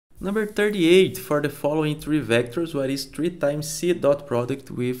Number 38, for the following three vectors, what is 3 times C dot product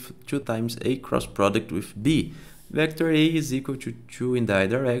with 2 times A cross product with B? Vector A is equal to 2 in the I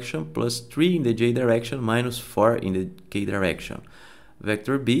direction plus 3 in the J direction minus 4 in the K direction.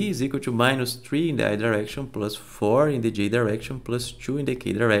 Vector B is equal to minus 3 in the I direction plus 4 in the J direction plus 2 in the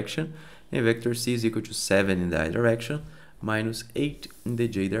K direction. And vector C is equal to 7 in the I direction minus 8 in the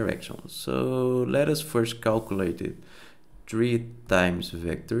J direction. So let us first calculate it. 3 times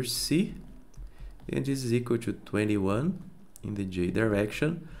vector C, and this is equal to 21 in the J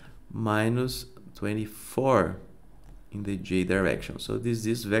direction minus 24 in the J direction. So this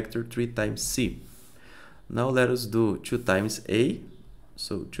is vector 3 times C. Now let us do 2 times A.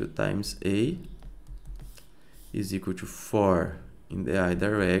 So 2 times A is equal to 4 in the I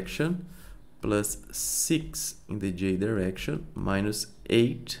direction plus 6 in the J direction minus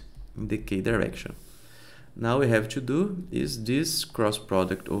 8 in the K direction. Now we have to do is this cross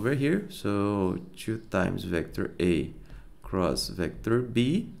product over here. So 2 times vector A cross vector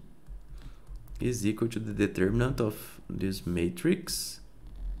B is equal to the determinant of this matrix,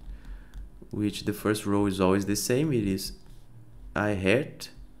 which the first row is always the same. It is I hat,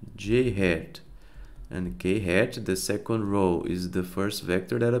 J hat, and K hat. The second row is the first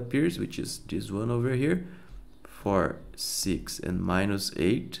vector that appears, which is this one over here, 4, 6, and minus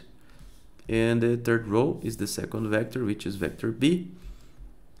 8. And the third row is the second vector, which is vector B,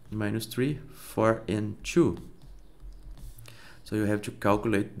 minus 3, 4, and 2. So you have to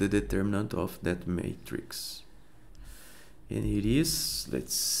calculate the determinant of that matrix. And it is,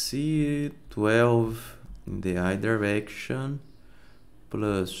 let's see, 12 in the I direction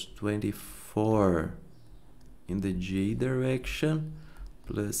plus 24 in the J direction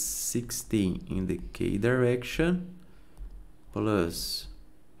plus 16 in the K direction plus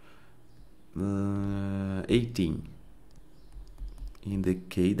 18 in the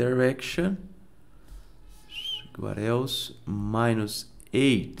K direction. What else? Minus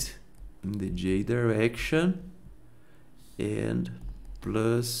 8 in the J direction and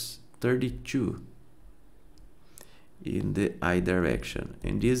plus 32 in the I direction.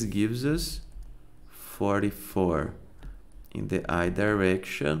 And this gives us 44 in the I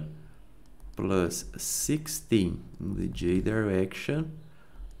direction plus 16 in the J direction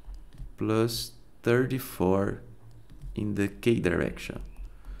plus 34 in the K direction.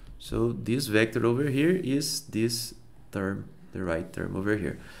 So this vector over here is this term, the right term over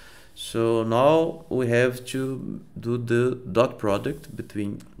here. So now we have to do the dot product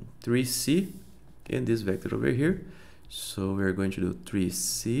between 3C and this vector over here. So we're going to do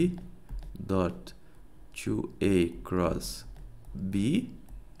 3C dot 2A cross B,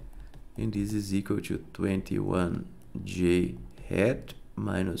 and this is equal to 21J hat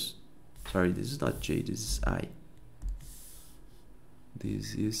minus, sorry, this is not J, this is I.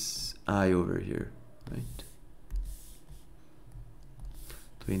 This is I over here, right?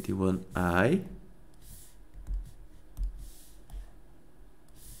 21I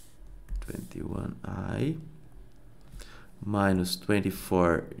minus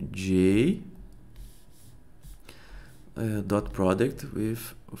 24J dot product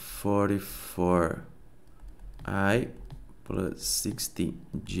with 44I plus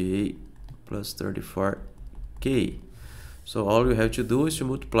 16J plus 34K. So all you have to do is to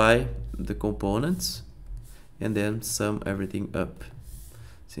multiply the components and then sum everything up.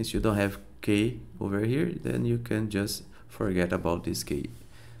 Since you don't have K over here, then you can just forget about this K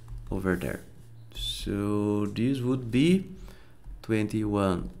over there. So this would be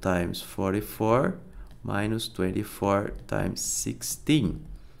 21 times 44 minus 24 times 16.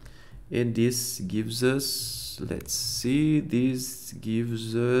 And this gives us, let's see, this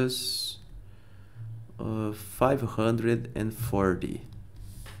gives us 540.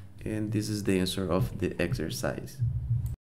 And this is the answer of the exercise.